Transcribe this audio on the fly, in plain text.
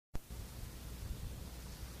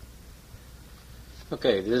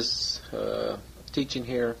Okay, this teaching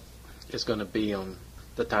here is going to be on,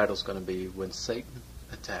 the title's going to be When Satan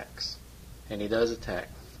Attacks. And he does attack.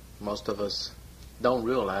 Most of us don't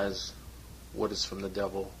realize what is from the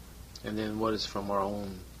devil and then what is from our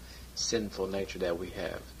own sinful nature that we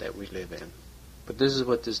have, that we live in. But this is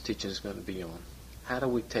what this teaching is going to be on. How do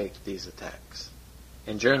we take these attacks?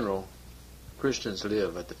 In general, Christians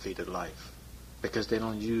live a defeated life because they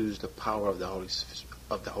don't use the power of the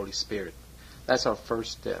Holy Spirit. That's our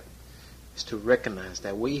first step, is to recognize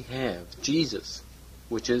that we have Jesus,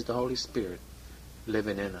 which is the Holy Spirit,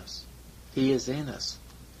 living in us. He is in us.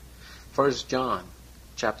 1 John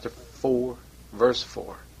chapter 4, verse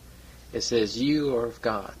 4. It says, "You are of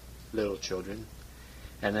God, little children,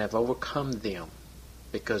 and have overcome them,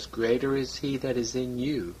 because greater is He that is in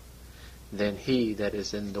you than he that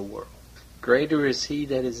is in the world." Greater is He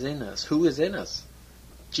that is in us. Who is in us?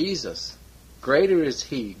 Jesus. Greater is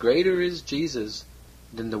He, greater is Jesus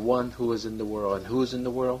than the one who is in the world. And who is in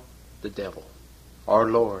the world? The devil. Our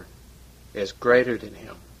Lord is greater than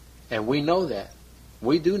him. And we know that.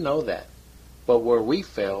 We do know that. But where we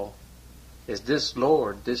fail is this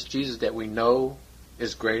Lord, this Jesus that we know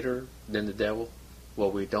is greater than the devil.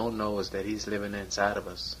 What we don't know is that He's living inside of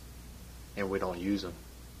us. And we don't use Him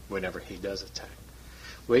whenever He does attack.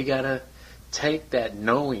 We got to take that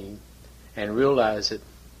knowing and realize that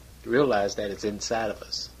it's inside of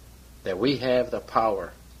us. That we have the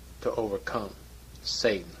power to overcome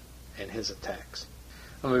Satan and his attacks.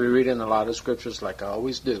 I'm going to be reading a lot of scriptures like I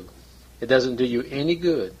always do. It doesn't do you any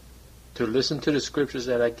good to listen to the scriptures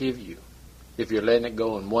that I give you if you're letting it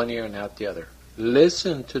go in one ear and out the other.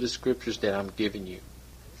 Listen to the scriptures that I'm giving you.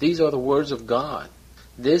 These are the words of God.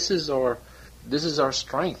 This is our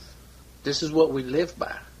strength. This is what we live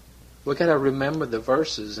by. We've got to remember the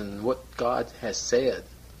verses and what God has said.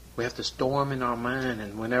 We have to store them in our mind,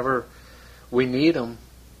 and whenever we need them,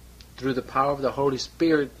 through the power of the Holy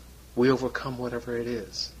Spirit, we overcome whatever it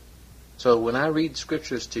is. So when I read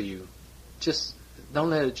scriptures to you, just don't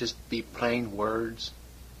let it just be plain words.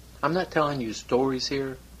 I'm not telling you stories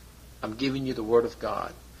here. I'm giving you the Word of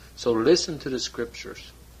God. So listen to the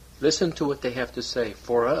scriptures. Listen to what they have to say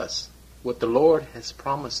for us, what the Lord has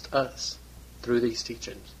promised us through these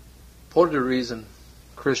teachings. Part of the reason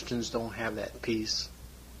Christians don't have that peace,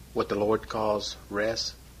 what the Lord calls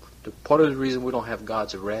rest, part of the reason we don't have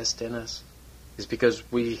God's rest in us is because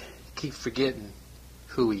we keep forgetting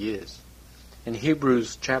who He is. In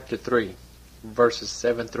Hebrews chapter 3, verses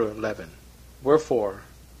 7 through 11, "Wherefore,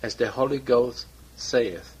 as the Holy Ghost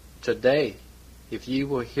saith, Today, if ye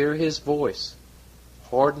will hear His voice,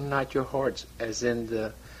 harden not your hearts, as in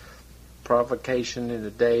the provocation in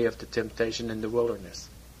the day of the temptation in the wilderness,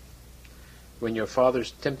 when your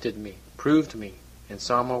fathers tempted me, proved me, and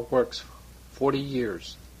saw my works 40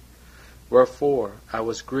 years. Wherefore I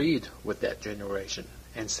was grieved with that generation,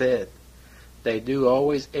 and said, They do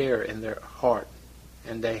always err in their heart,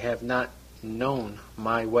 and they have not known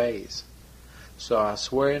my ways. So I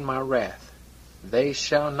swear in my wrath, they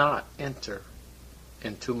shall not enter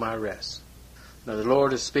into my rest." Now the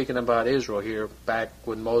Lord is speaking about Israel here back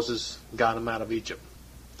when Moses got them out of Egypt.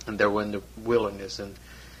 And they were in the wilderness, and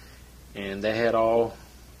they had all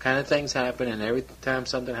kind of things happen, and every time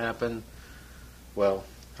something happened, well,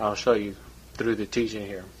 I'll show you through the teaching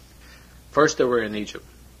here. First they were in Egypt.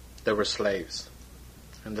 They were slaves.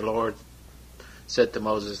 And the Lord said to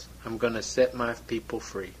Moses, "I'm going to set my people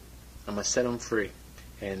free. I'm going to set them free."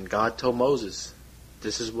 And God told Moses,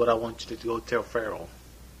 "This is what I want you to go tell Pharaoh.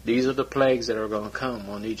 These are the plagues that are going to come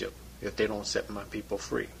on Egypt if they don't set my people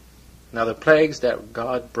free." Now the plagues that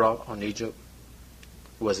God brought on Egypt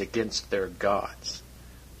was against their gods.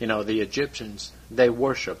 You know, the Egyptians, they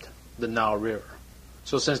worshipped the Nile River.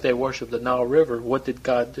 So since they worshipped the Nile River, what did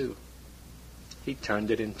God do? He turned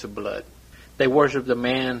it into blood. They worshipped the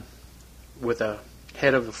man with a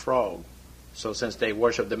head of a frog. So since they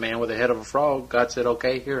worshipped the man with the head of a frog, God said,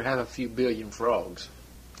 "Okay, here, have a few billion frogs."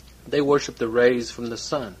 They worshipped the rays from the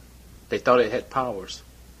sun. They thought it had powers.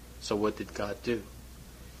 So what did God do?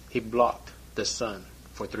 He blocked the sun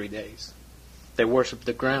for 3 days. They worshipped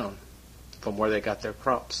the ground from where they got their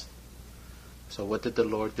crops. So what did the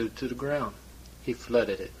Lord do to the ground? He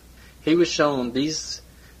flooded it. He was shown these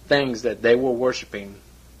things that they were worshiping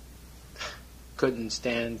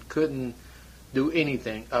couldn't do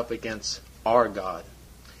anything up against our God.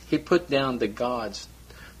 He put down the gods,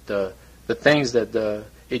 the things that the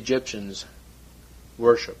Egyptians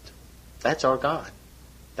worshipped. That's our God.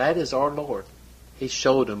 That is our Lord. He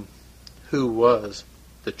showed them who was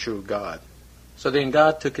the true God. So then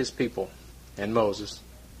God took His people and Moses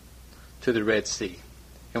to the Red Sea.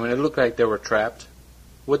 And when it looked like they were trapped,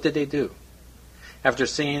 what did they do? After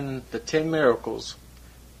seeing the 10 miracles,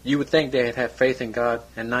 you would think they'd have faith in God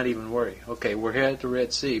and not even worry. Okay, we're here at the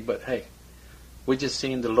Red Sea, but hey, we just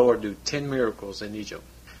seen the Lord do 10 miracles in Egypt.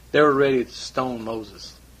 They were ready to stone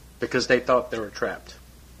Moses because they thought they were trapped.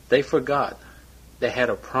 They forgot they had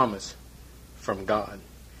a promise from God.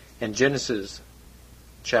 In Genesis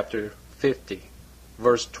chapter 50,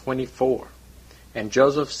 verse 24, and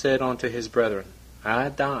Joseph said unto his brethren, I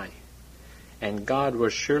die, and God will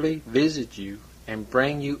surely visit you and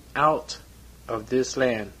bring you out of this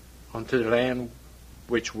land unto the land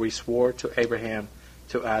which we swore to Abraham,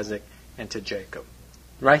 to Isaac, and to Jacob.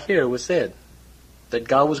 Right here it was said that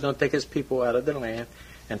God was going to take his people out of the land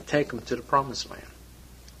and take them to the promised land.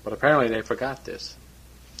 But apparently they forgot this.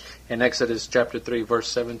 In Exodus chapter 3, verse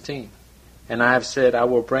 17, and I have said, I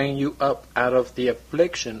will bring you up out of the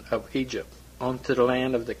affliction of Egypt unto the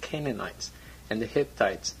land of the Canaanites, and the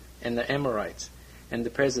Hittites, and the Amorites, and the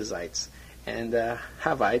Perizzites, and the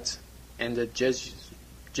Hivites, and the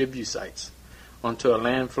Jebusites, unto a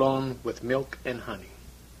land flowing with milk and honey.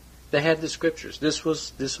 They had the scriptures. This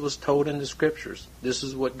was told in the scriptures. This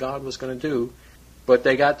is what God was going to do. But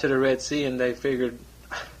they got to the Red Sea and they figured,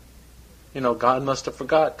 God must have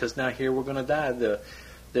forgot, because now here we're going to die. The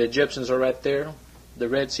Egyptians are right there. The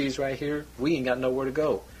Red Sea's right here. We ain't got nowhere to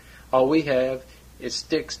go. All we have is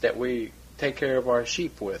sticks that we take care of our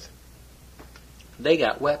sheep with. They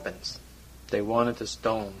got weapons. They wanted to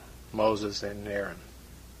stone Moses and Aaron.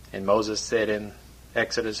 And Moses said in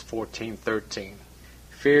Exodus 14:13,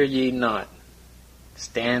 Fear ye not,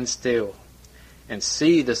 stand still, and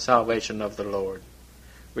see the salvation of the Lord,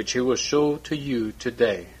 which he will show to you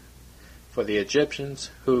today. For the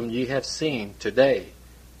Egyptians whom ye have seen today,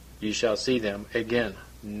 ye shall see them again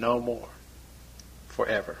no more,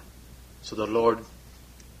 forever. So the Lord,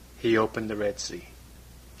 he opened the Red Sea.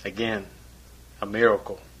 Again, a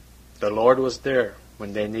miracle. The Lord was there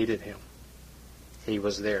when they needed him. He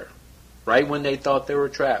was there. Right when they thought they were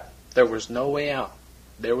trapped, there was no way out.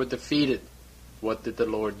 They were defeated. What did the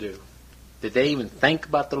Lord do? Did they even think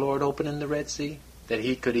about the Lord opening the Red Sea? That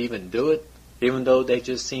he could even do it? Even though they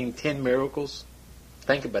just seen 10 miracles?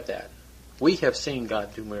 Think about that. We have seen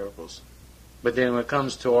God do miracles. But then when it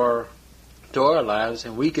comes to our lives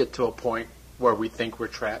and we get to a point where we think we're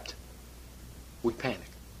trapped, we panic.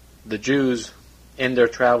 The Jews, in their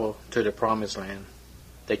travel to the Promised Land,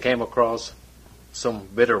 they came across some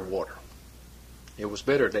bitter water. It was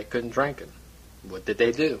bitter. They couldn't drink it. What did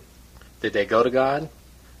they do? Did they go to God?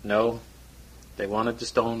 No. They wanted to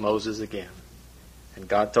stone Moses again. And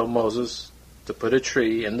God told Moses to put a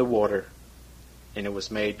tree in the water, and it was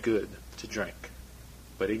made good to drink.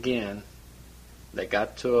 But again, they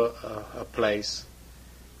got to a place.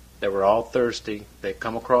 They were all thirsty. They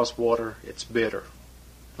come across water. It's bitter.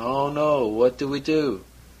 Oh no, what do we do?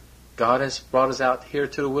 God has brought us out here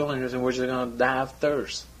to the wilderness and we're just going to die of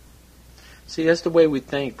thirst. See, that's the way we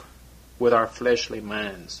think with our fleshly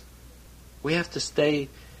minds. We have to stay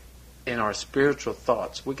in our spiritual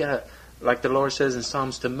thoughts. We got to, like the Lord says in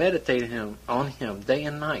Psalms, to meditate on Him day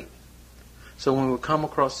and night. So when we come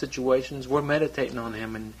across situations, we're meditating on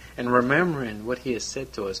Him and remembering what He has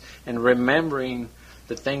said to us and remembering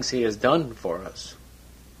the things He has done for us.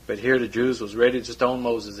 But here the Jews was ready to stone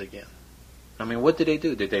Moses again. I mean, what did they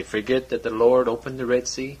do? Did they forget that the Lord opened the Red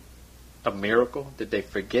Sea? A miracle? Did they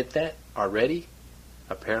forget that already?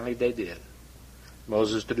 Apparently they did.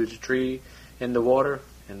 Moses threw the tree in the water,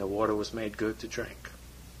 and the water was made good to drink.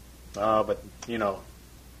 But,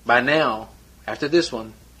 by now, after this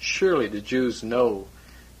one, surely the Jews know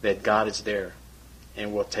that God is there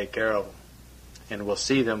and will take care of them and will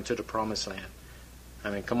see them to the Promised Land.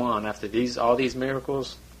 I mean, come on, after all these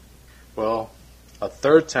miracles, well, a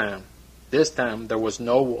third time, this time there was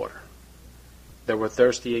no water. They were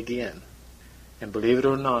thirsty again. And believe it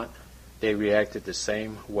or not, they reacted the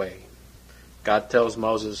same way. God tells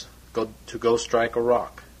Moses to go strike a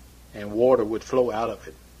rock, and water would flow out of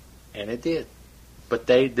it. And it did. But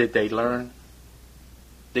did they learn?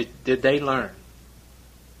 Did they learn?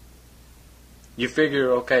 You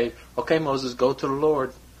figure, okay, Moses, go to the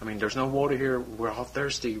Lord. I mean, there's no water here. We're all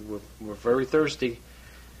thirsty. We're very thirsty.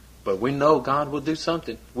 But we know God will do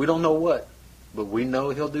something. We don't know what, but we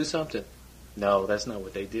know He'll do something. No, that's not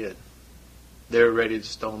what they did. They're ready to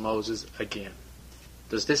stone Moses again.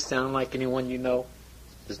 Does this sound like anyone you know?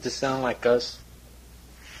 Does this sound like us?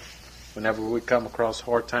 Whenever we come across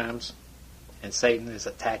hard times and Satan is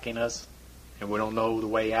attacking us and we don't know the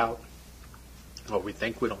way out, or we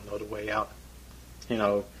think we don't know the way out.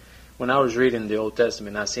 When I was reading the Old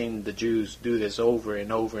Testament, I seen the Jews do this over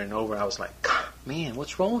and over and over. I was like, man,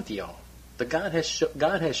 what's wrong with y'all? God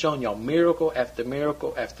has shown y'all miracle after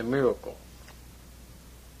miracle after miracle.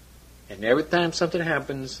 And every time something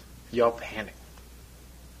happens, y'all panic.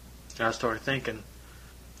 And I started thinking,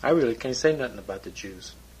 I really can't say nothing about the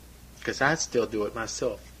Jews. Because I still do it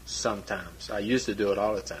myself sometimes. I used to do it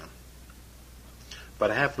all the time.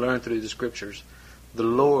 But I have learned through the Scriptures, the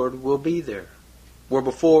Lord will be there. Where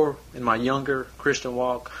before, in my younger Christian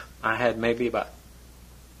walk, I had maybe about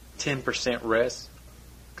 10% rest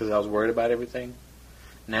because I was worried about everything.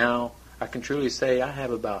 Now, I can truly say I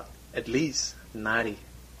have about at least 90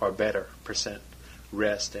 or better %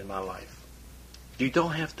 rest in my life. You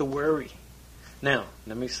don't have to worry. Now,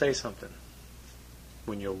 let me say something.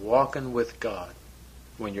 When you're walking with God,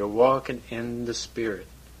 when you're walking in the Spirit,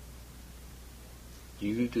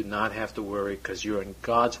 you do not have to worry because you're in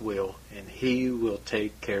God's will and He will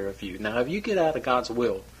take care of you. Now, if you get out of God's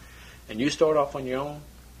will and you start off on your own,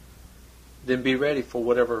 then be ready for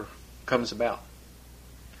whatever comes about.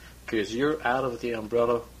 Because you're out of the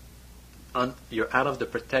umbrella, you're out of the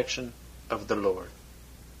protection of the Lord.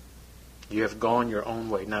 You have gone your own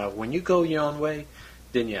way. Now, when you go your own way,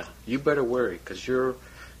 then yeah, you better worry because you're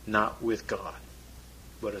not with God.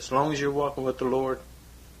 But as long as you're walking with the Lord,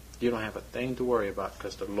 you don't have a thing to worry about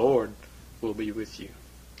because the Lord will be with you.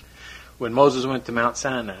 When Moses went to Mount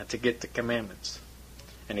Sinai to get the commandments,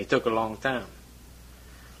 and he took a long time,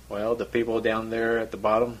 well, the people down there at the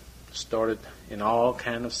bottom started in all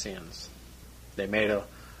kind of sins. They made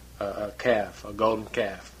a calf, a golden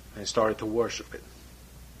calf, and started to worship it.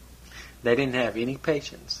 They didn't have any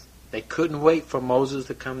patience. They couldn't wait for Moses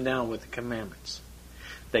to come down with the commandments.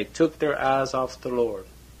 They took their eyes off the Lord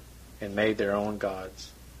and made their own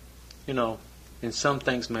gods. You know, in some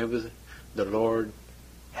things maybe the Lord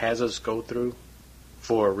has us go through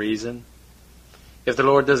for a reason. If the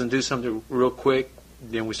Lord doesn't do something real quick,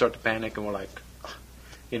 then we start to panic and we're like,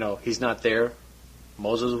 you know, He's not there.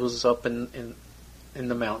 Moses was up in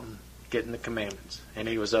the mountain getting the commandments, and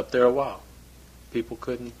he was up there a while. People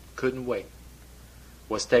couldn't wait.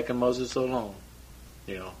 What's taking Moses so long?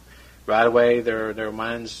 You know, right away their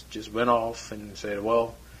minds just went off and said,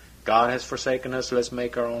 well, God has forsaken us, let's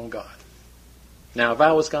make our own God. Now, if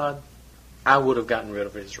I was God, I would have gotten rid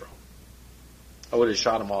of Israel. I would have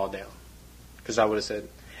shot them all down. Because I would have said,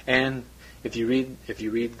 and if you read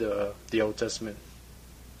the Old Testament,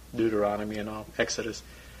 Deuteronomy and all, Exodus,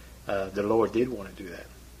 the Lord did want to do that.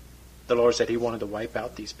 The Lord said He wanted to wipe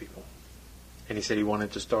out these people. And He said He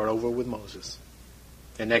wanted to start over with Moses.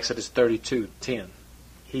 In Exodus 32:10,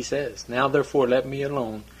 He says, now therefore let me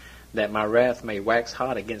alone, that my wrath may wax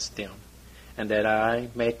hot against them, and that I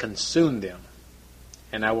may consume them,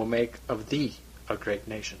 and I will make of thee a great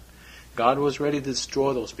nation. God was ready to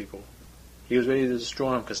destroy those people. He was ready to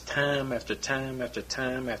destroy them because time after time after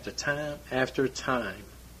time after time after time,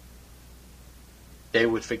 they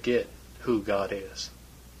would forget who God is.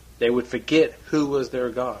 They would forget who was their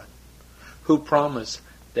God, who promised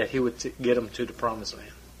that He would get them to the promised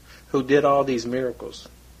land, who did all these miracles.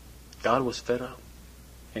 God was fed up.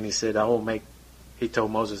 And He said, He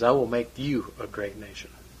told Moses, I will make you a great nation.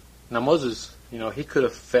 Now Moses, he could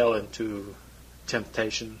have fell into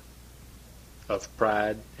temptation of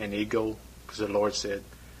pride and ego because the Lord said,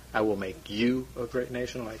 I will make you a great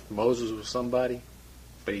nation, like Moses was somebody,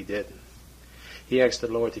 but he didn't. He asked the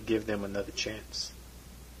Lord to give them another chance.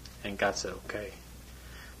 And God said, okay.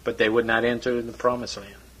 But they would not enter the promised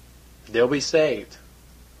land. They'll be saved,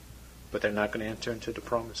 but they're not going to enter into the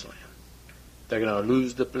promised land. They're going to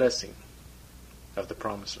lose the blessing of the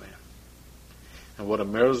promised land. And what a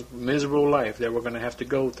miserable life they were going to have to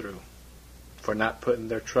go through for not putting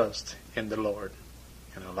their trust in the Lord.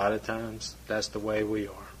 And a lot of times, that's the way we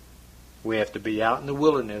are. We have to be out in the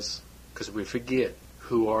wilderness because we forget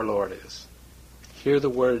who our Lord is. Hear the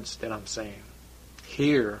words that I'm saying.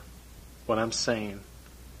 Hear what I'm saying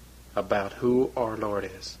about who our Lord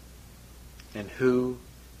is and who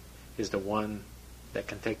is the one that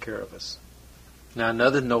can take care of us. Now,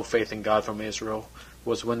 another no faith in God from Israel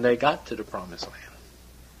was when they got to the promised land.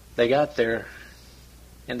 They got there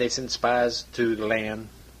and they sent spies to the land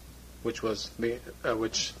which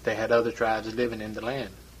they had other tribes living in the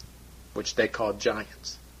land, which they called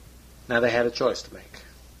giants. Now they had a choice to make.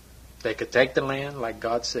 They could take the land like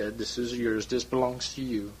God said, this is yours, this belongs to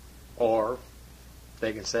you. Or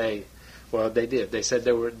they can say, well, they did. They said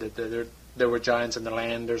there were giants in the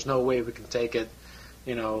land. There's no way we can take it.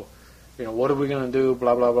 What are we going to do?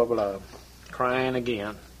 Blah, blah, blah, blah. Crying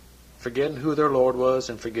again. Forgetting who their Lord was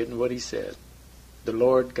and forgetting what He said. The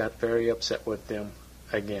Lord got very upset with them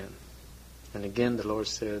again. And again the Lord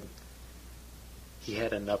said He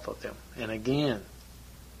had enough of them. And again,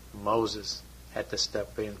 Moses had to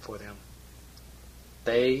step in for them.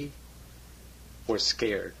 They were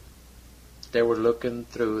scared. They were looking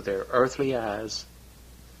through their earthly eyes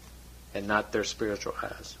and not their spiritual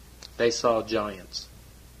eyes. They saw giants.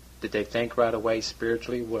 Did they think right away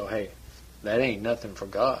spiritually, well, hey, that ain't nothing for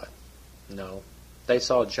God? No. They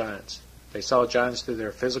saw giants. They saw giants through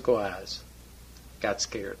their physical eyes. Got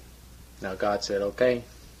scared. Now God said, okay,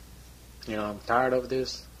 I'm tired of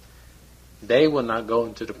this. They will not go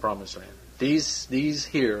into the promised land. These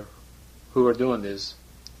here who are doing this,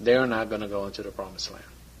 they're not going to go into the promised land.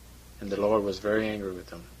 And the Lord was very angry with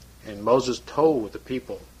them. And Moses told the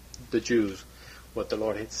people, the Jews, what the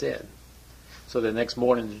Lord had said. So the next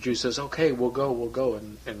morning the Jew says, okay, we'll go.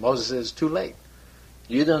 And Moses says, too late.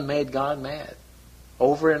 You done made God mad.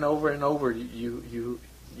 Over and over and over, you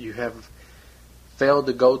have failed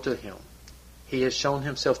to go to Him. He has shown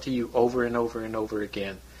Himself to you over and over and over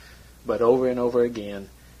again. But over and over again,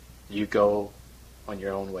 you go on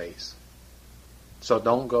your own ways. So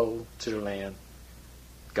don't go to the land.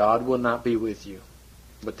 God will not be with you.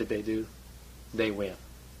 What did they do? They went.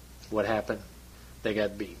 What happened? They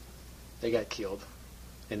got beat. They got killed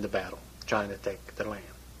in the battle, trying to take the land.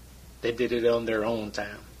 They did it on their own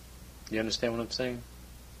time. You understand what I'm saying?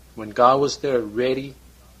 When God was there ready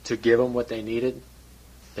to give them what they needed,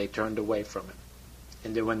 they turned away from it.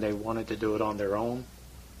 And then when they wanted to do it on their own,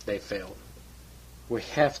 they failed. We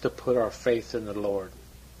have to put our faith in the Lord.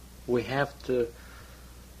 We have to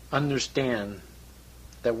understand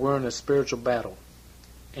that we're in a spiritual battle.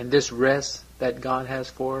 And this rest that God has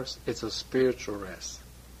for us, it's a spiritual rest.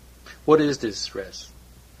 What is this rest?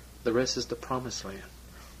 The rest is the promised land.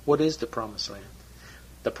 What is the promised land?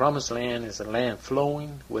 The promised land is a land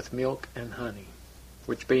flowing with milk and honey,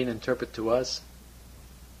 which being interpreted to us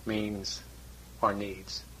means our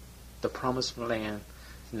needs. The promised land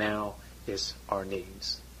now is our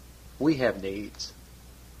needs. We have needs.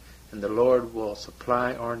 And the Lord will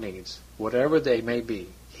supply our needs. Whatever they may be,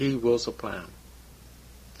 He will supply them.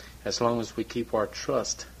 As long as we keep our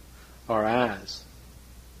trust, our eyes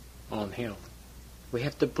on Him. We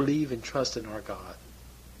have to believe and trust in our God.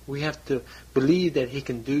 We have to believe that He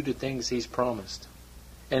can do the things He's promised.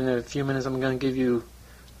 And in a few minutes I'm going to give you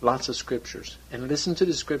lots of scriptures. And listen to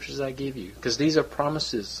the scriptures I give you. Because these are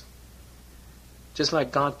promises. Just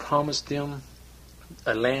like God promised them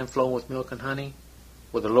a land flowing with milk and honey,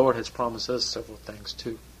 well, the Lord has promised us several things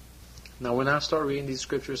too. Now when I start reading these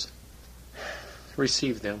scriptures,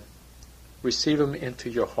 receive them. Receive them into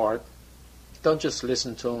your heart. Don't just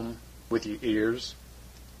listen to them with your ears.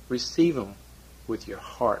 Receive them with your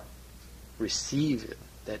heart. Receive it,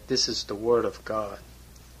 that this is the Word of God.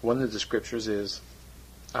 One of the scriptures is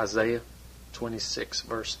Isaiah 26,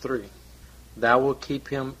 verse 3. Thou wilt keep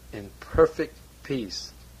him in perfect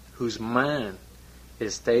peace, whose mind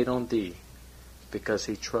is stayed on thee, because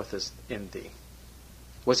he trusteth in thee.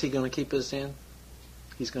 What's He going to keep us in?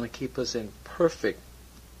 He's going to keep us in perfect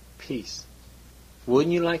peace.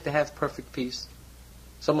 Wouldn't you like to have perfect peace?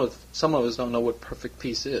 Some of us don't know what perfect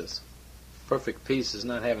peace is. Perfect peace is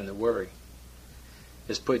not having to worry.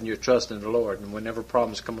 It's putting your trust in the Lord. And whenever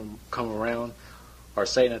problems come around or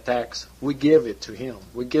Satan attacks, we give it to Him.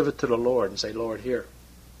 We give it to the Lord and say, Lord, here,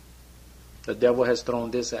 the devil has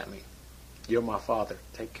thrown this at me. You're my Father.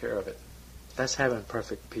 Take care of it. That's having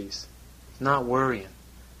perfect peace. Not worrying.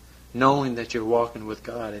 Knowing that you're walking with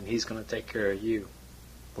God and He's going to take care of you.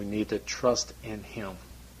 We need to trust in Him.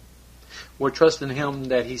 We're trusting Him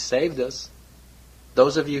that He saved us.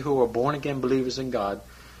 Those of you who are born again believers in God,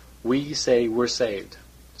 we say we're saved.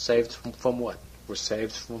 Saved from what? We're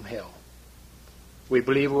saved from hell. We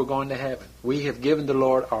believe we're going to heaven. We have given the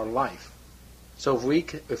Lord our life. So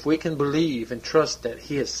if we can believe and trust that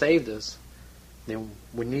He has saved us, then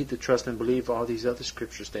we need to trust and believe all these other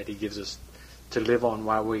scriptures that He gives us to live on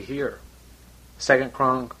while we're here. 2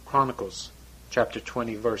 Chronicles chapter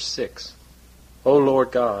 20, verse 6. O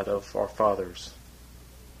Lord God of our fathers,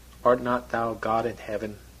 art not Thou God in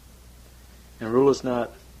heaven? And rulest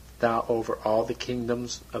not Thou over all the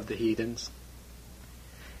kingdoms of the heathens?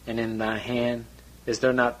 And in Thy hand is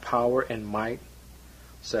there not power and might,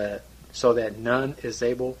 so that none is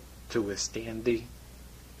able to withstand Thee?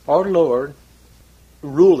 Our Lord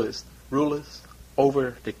ruleth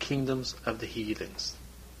over the kingdoms of the heathens.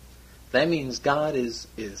 That means God is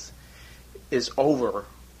over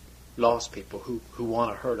lost people who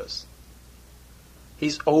want to hurt us.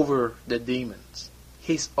 He's over the demons.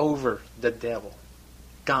 He's over the devil.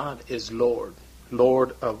 God is Lord,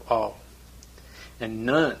 Lord of all. And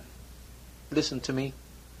none, listen to me,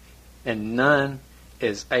 and none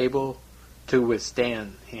is able to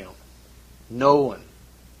withstand Him. No one,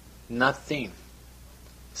 nothing,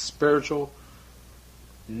 spiritual,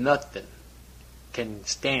 nothing can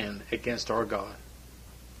stand against our God.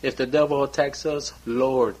 If the devil attacks us,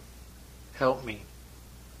 Lord, help me.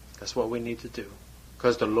 That's what we need to do.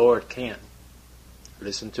 Because the Lord can.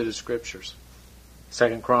 Listen to the scriptures.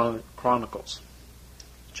 2 Chronicles,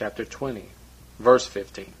 chapter 20, verse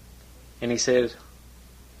 15. And he said,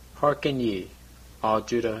 Hearken ye, all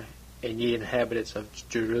Judah, and ye inhabitants of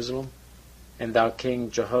Jerusalem, and thou King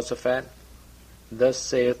Jehoshaphat, thus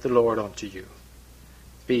saith the Lord unto you,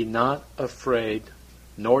 Be not afraid,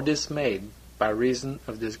 nor dismayed, by reason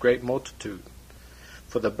of this great multitude,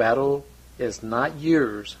 for the battle is not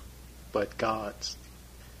yours, but God's.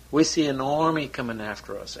 We see an army coming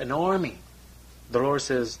after us. An army. The Lord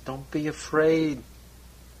says, don't be afraid.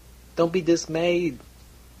 Don't be dismayed.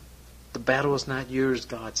 The battle is not yours,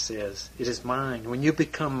 God says. It is mine. When you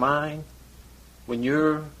become mine, when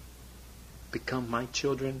you become my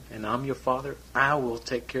children, and I'm your Father, I will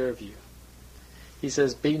take care of you. He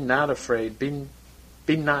says, be not afraid.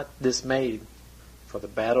 Be not dismayed, for the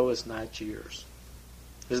battle is not yours.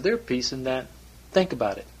 Is there peace in that? Think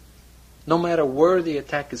about it. No matter where the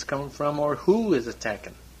attack is coming from or who is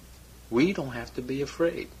attacking, we don't have to be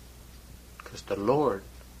afraid, because the Lord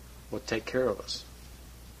will take care of us.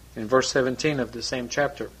 In verse 17 of the same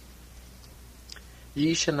chapter,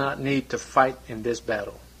 Ye shall not need to fight in this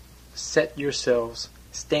battle. Set yourselves,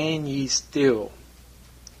 stand ye still,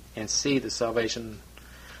 and see the salvation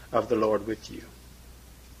of the Lord with you,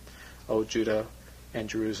 O Judah and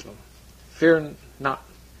Jerusalem. Fear not,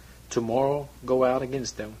 tomorrow go out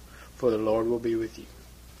against them, for the Lord will be with you.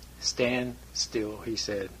 Stand still, he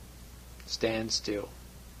said. Stand still.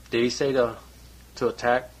 Did he say to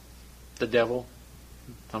attack the devil?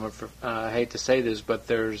 I hate to say this, but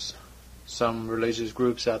there's some religious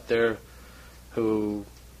groups out there who,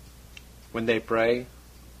 when they pray,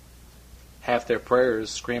 half their prayer is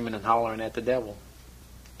screaming and hollering at the devil.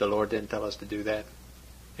 The Lord didn't tell us to do that.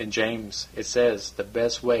 In James, it says the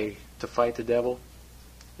best way to fight the devil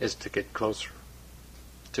is to get closer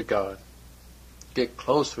to God. Get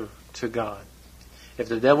closer to God. If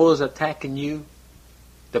the devil is attacking you,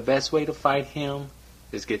 the best way to fight him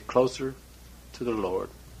is get closer to the Lord.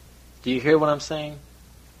 Do you hear what I'm saying?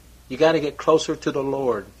 You got to get closer to the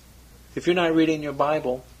Lord. If you're not reading your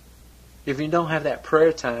Bible, if you don't have that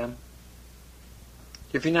prayer time,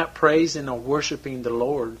 if you're not praising or worshiping the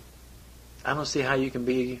Lord, I don't see how you can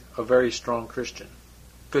be a very strong Christian.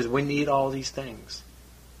 Because we need all these things,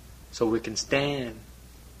 so we can stand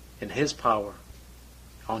in His power,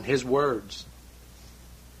 on His words.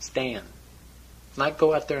 Stand. Not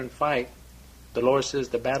go out there and fight. The Lord says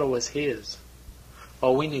the battle is His.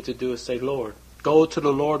 All we need to do is say, Lord, go to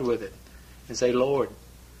the Lord with it and say, Lord,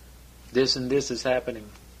 this and this is happening.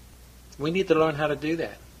 We need to learn how to do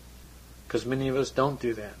that, because many of us don't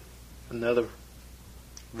do that. Another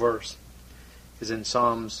verse is in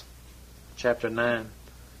Psalms chapter 9,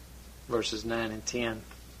 verses 9 and 10.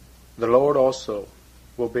 The Lord also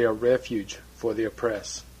will be a refuge for the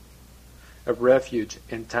oppressed, a refuge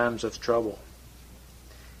in times of trouble.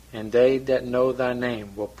 And they that know thy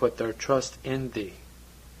name will put their trust in thee.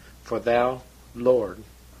 For thou, Lord,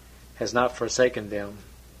 hast not forsaken them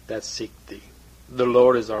that seek thee. The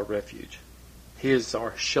Lord is our refuge. He is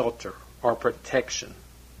our shelter, our protection.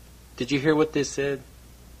 Did you hear what this said?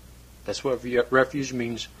 That's what refuge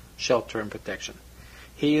means, shelter and protection.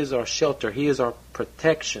 He is our shelter. He is our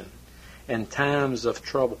protection in times of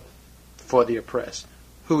trouble for the oppressed.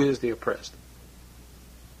 Who is the oppressed?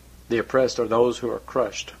 The oppressed are those who are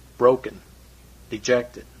crushed, broken,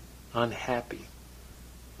 dejected, unhappy.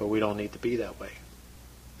 But we don't need to be that way,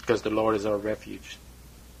 because the Lord is our refuge.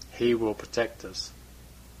 He will protect us.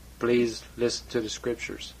 Please listen to the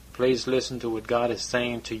scriptures. Please listen to what God is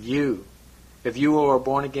saying to you. If you are a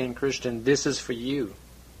born-again Christian, this is for you.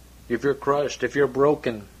 If you're crushed, if you're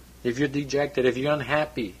broken, if you're dejected, if you're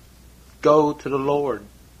unhappy, go to the Lord.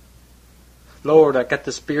 Lord, I got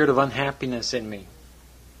the spirit of unhappiness in me.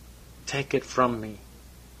 Take it from me.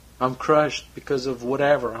 I'm crushed because of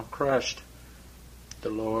whatever. I'm crushed. The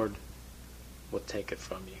Lord will take it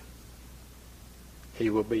from you. He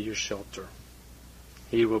will be your shelter.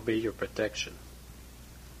 He will be your protection.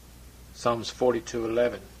 Psalms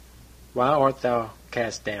 42:11. Why art thou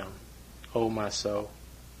cast down, O my soul?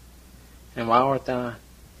 And why art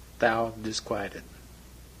thou disquieted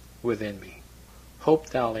within me? Hope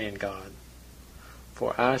thou in God,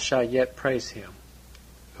 for I shall yet praise Him,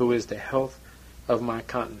 who is the health of my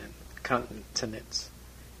countenance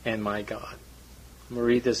and my God. I'm going to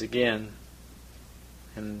read this again,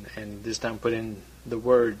 and this time put in the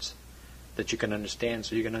words that you can understand,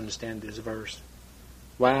 so you can understand this verse.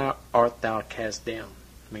 Why art thou cast down?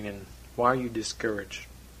 Meaning, why are you discouraged,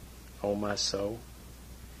 O my soul?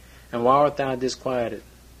 And why art thou disquieted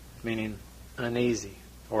meaning uneasy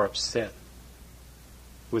or upset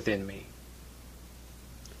within me.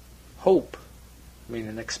 Hope,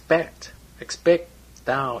 meaning expect. Expect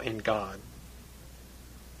thou in God.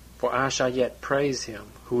 For I shall yet praise him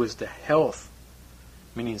who is the health,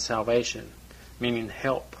 meaning salvation, meaning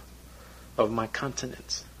help of my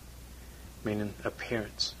countenance, meaning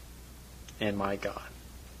appearance, and my God.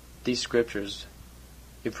 These scriptures,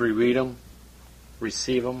 if we read them,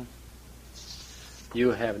 receive them,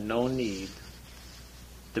 you have no need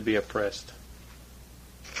to be oppressed.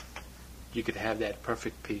 You could have that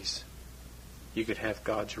perfect peace. You could have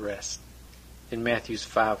God's rest. In Matthew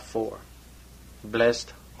 5:4,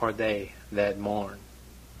 blessed are they that mourn,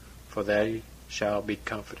 for they shall be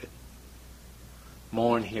comforted.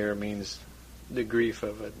 Mourn here means the grief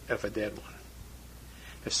of a dead one.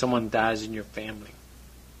 If someone dies in your family,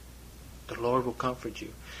 the Lord will comfort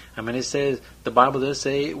you. I mean, it says, the Bible does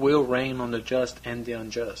say it will rain on the just and the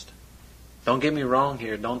unjust. Don't get me wrong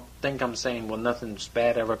here. Don't think I'm saying, well, nothing's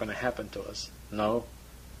bad ever going to happen to us. No.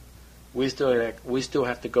 We still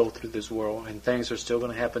have to go through this world, and things are still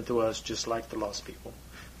going to happen to us just like the lost people.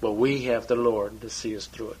 But we have the Lord to see us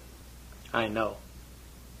through it. I know.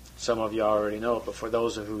 Some of you already know it, but for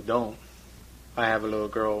those who don't, I have a little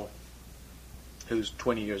girl who's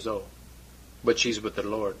 20 years old, but she's with the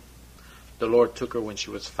Lord. The Lord took her when she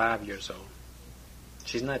was 5 years old.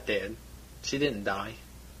 She's not dead. She didn't die.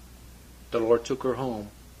 The Lord took her home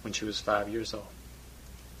when she was 5 years old.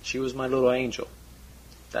 She was my little angel.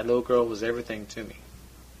 That little girl was everything to me.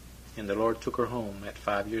 And the Lord took her home at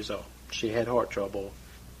 5 years old. She had heart trouble,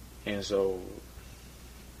 and so,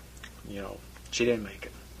 she didn't make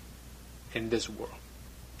it in this world.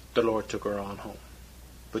 The Lord took her on home.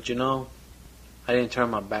 But I didn't turn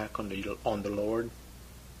my back on the Lord.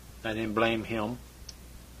 I didn't blame him.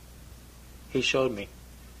 He showed me.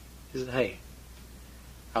 He said, hey,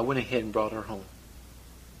 I went ahead and brought her home.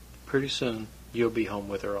 Pretty soon, you'll be home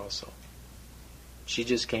with her also. She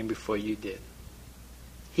just came before you did.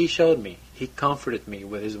 He showed me. He comforted me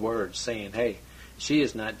with his words, saying, hey, she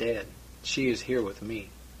is not dead. She is here with me.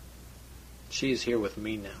 She is here with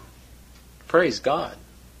me now. Praise God.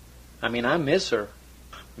 I mean, I miss her.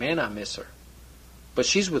 Man, I miss her. But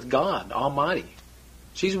she's with God Almighty.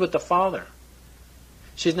 She's with the Father.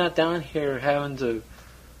 She's not down here having to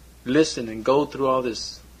listen and go through all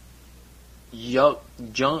this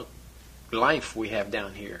junk life we have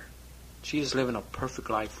down here. She is living a perfect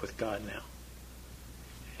life with God now.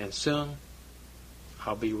 And soon,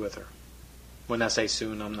 I'll be with her. When I say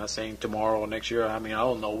soon, I'm not saying tomorrow or next year. I mean, I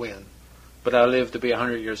don't know when. But I live to be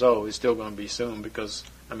 100 years old. It's still going to be soon because,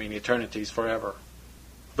 eternity is forever.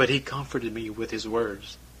 But he comforted me with his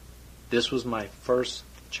words. This was my first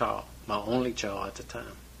child, my only child at the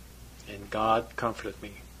time. And God comforted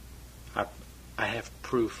me. I have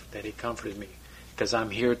proof that he comforted me because I'm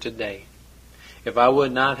here today. If I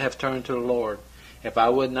would not have turned to the Lord, if I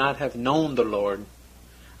would not have known the Lord,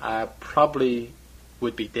 I probably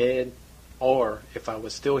would be dead, or if I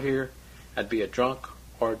was still here, I'd be a drunk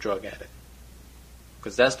or a drug addict.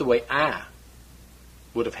 Because that's the way I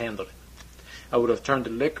would have handled it. I would have turned to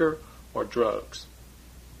liquor or drugs.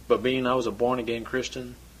 But being I was a born-again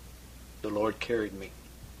Christian, the Lord carried me.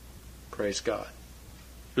 Praise God.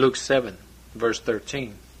 Luke 7, verse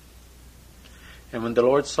 13. And when the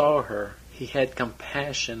Lord saw her, he had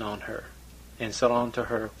compassion on her, and said unto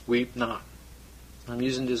her, weep not. I'm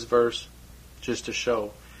using this verse just to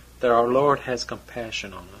show that our Lord has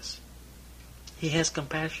compassion on us. He has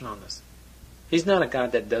compassion on us. He's not a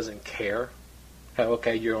God that doesn't care.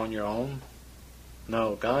 Okay, you're on your own.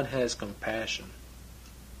 No, God has compassion.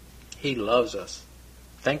 He loves us.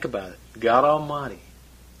 Think about it. God Almighty,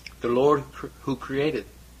 the Lord who created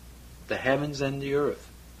the heavens and the earth,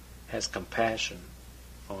 has compassion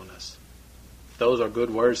on us. Those are good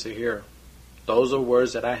words to hear. Those are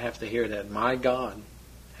words that I have to hear, that my God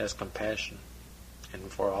has compassion, and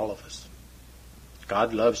for all of us.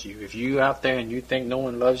 God loves you. If you out there and you think no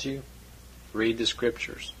one loves you, read the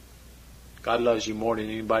scriptures. God loves you more than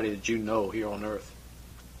anybody that you know here on earth.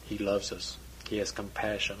 He loves us. He has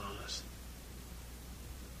compassion on us.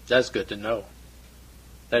 That's good to know.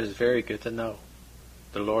 That is very good to know.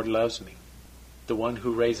 The Lord loves me. The one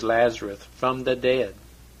who raised Lazarus from the dead,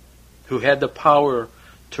 who had the power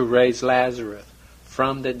to raise Lazarus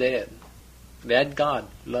from the dead. That God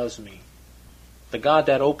loves me. The God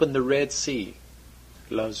that opened the Red Sea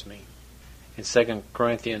loves me. In 2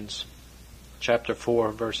 Corinthians chapter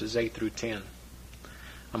 4, verses 8 through 10.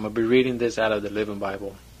 I'm going to be reading this out of the Living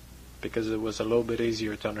Bible because it was a little bit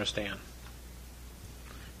easier to understand.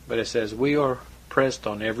 But it says, we are pressed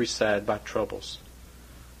on every side by troubles,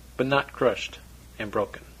 but not crushed and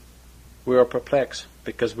broken. We are perplexed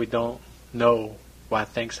because we don't know why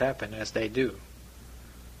things happen as they do.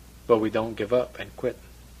 But we don't give up and quit.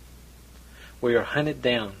 We are hunted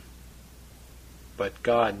down, but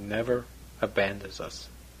God never abandons us.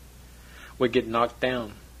 We get knocked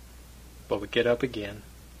down, but we get up again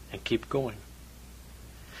and keep going.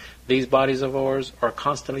 These bodies of ours are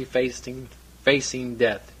constantly facing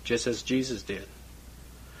death, just as Jesus did.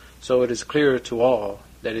 So it is clear to all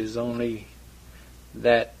that it is only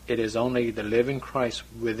the living Christ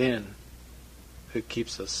within who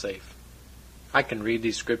keeps us safe. I can read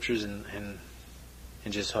these scriptures and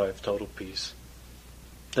just have total peace.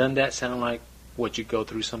 Doesn't that sound like what you go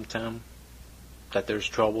through sometime? That there's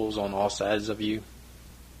troubles on all sides of you.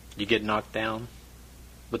 You get knocked down,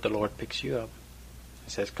 but the Lord picks you up.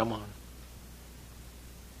 He says, come on.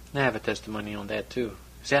 And I have a testimony on that too.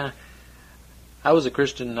 See, I was a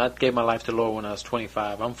Christian. I gave my life to the Lord when I was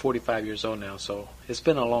 25. I'm 45 years old now, so it's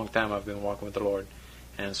been a long time I've been walking with the Lord.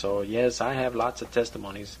 And so, yes, I have lots of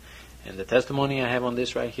testimonies. And the testimony I have on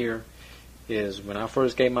this right here is when I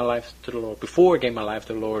first gave my life to the Lord. Before I gave my life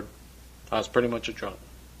to the Lord, I was pretty much a drunk.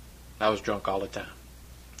 I was drunk all the time.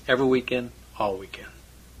 Every weekend, all weekend.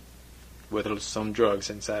 With some drugs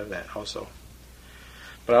inside of that also.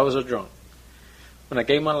 But I was a drunk. When I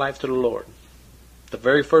gave my life to the Lord, the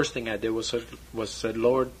very first thing I did was said,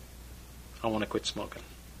 Lord, I want to quit smoking.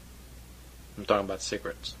 I'm talking about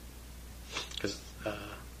cigarettes. Because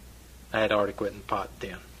I had already quit pot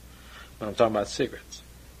then. But I'm talking about cigarettes.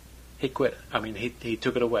 He quit it. He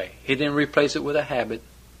took it away. He didn't replace it with a habit.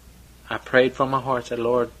 I prayed from my heart, said,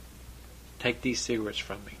 Lord, take these cigarettes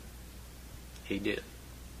from me. He did.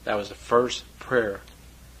 That was the first prayer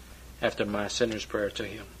after my sinner's prayer to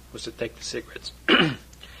Him, was to take the cigarettes.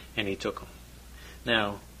 And He took them.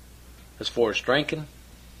 Now, as far as drinking,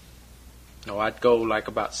 I'd go like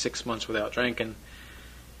about 6 months without drinking,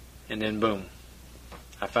 and then boom,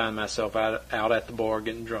 I find myself out at the bar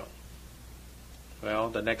getting drunk. Well,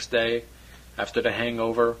 the next day, after the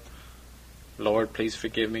hangover, Lord, please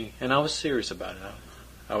forgive me. And I was serious about it.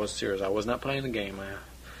 I was serious. I was not playing the game.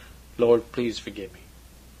 Lord, please forgive me.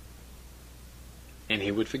 And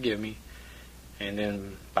He would forgive me. And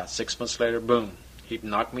then about 6 months later, boom, He'd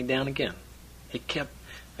knock me down again. He kept,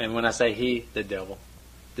 and when I say He, the devil,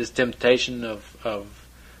 this temptation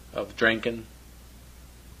of drinking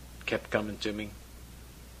kept coming to me.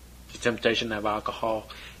 The temptation of alcohol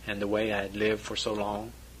and the way I had lived for so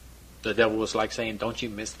long. The devil was like saying, don't you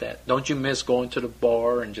miss that? Don't you miss going to the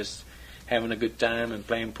bar and just having a good time and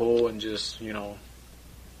playing pool and just,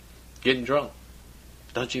 getting drunk?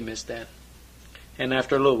 Don't you miss that? And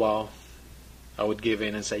after a little while, I would give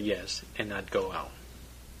in and say yes, and I'd go out.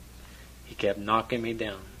 He kept knocking me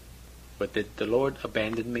down. But did the Lord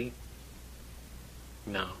abandon me?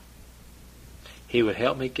 No. He would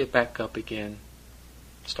help me get back up again,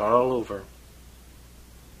 start all over,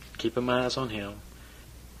 keeping my eyes on Him.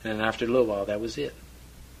 And then after a little while, that was it.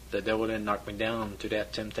 The devil didn't knock me down to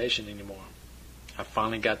that temptation anymore. I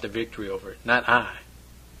finally got the victory over it. Not I.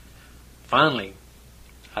 Finally,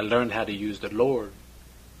 I learned how to use the Lord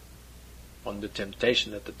on the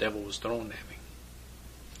temptation that the devil was throwing at me.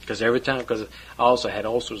 Because I also had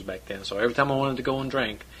ulcers back then, so every time I wanted to go and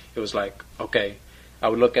drink, it was like, okay, I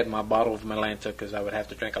would look at my bottle of Malanta, because I would have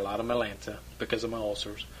to drink a lot of Malanta because of my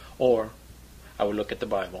ulcers, or I would look at the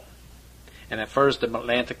Bible. And at first, the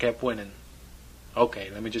Malanta kept winning. Okay,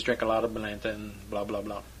 let me just drink a lot of Malanta and blah, blah,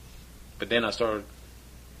 blah. But then I started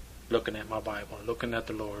looking at my Bible, looking at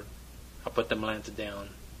the Lord. I put the Malanta down,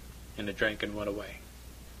 and the drinking went away.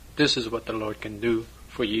 This is what the Lord can do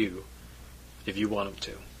for you if you want Him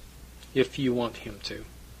to. If you want Him to.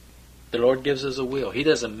 The Lord gives us a will. He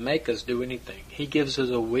doesn't make us do anything. He gives us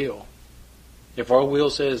a will. If our will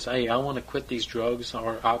says, hey, I want to quit these drugs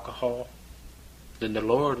or alcohol, then the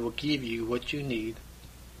Lord will give you what you need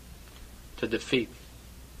to defeat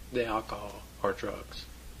the alcohol or drugs.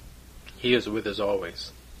 He is with us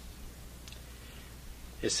always.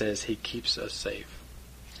 It says He keeps us safe.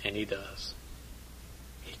 And He does.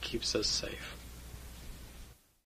 He keeps us safe.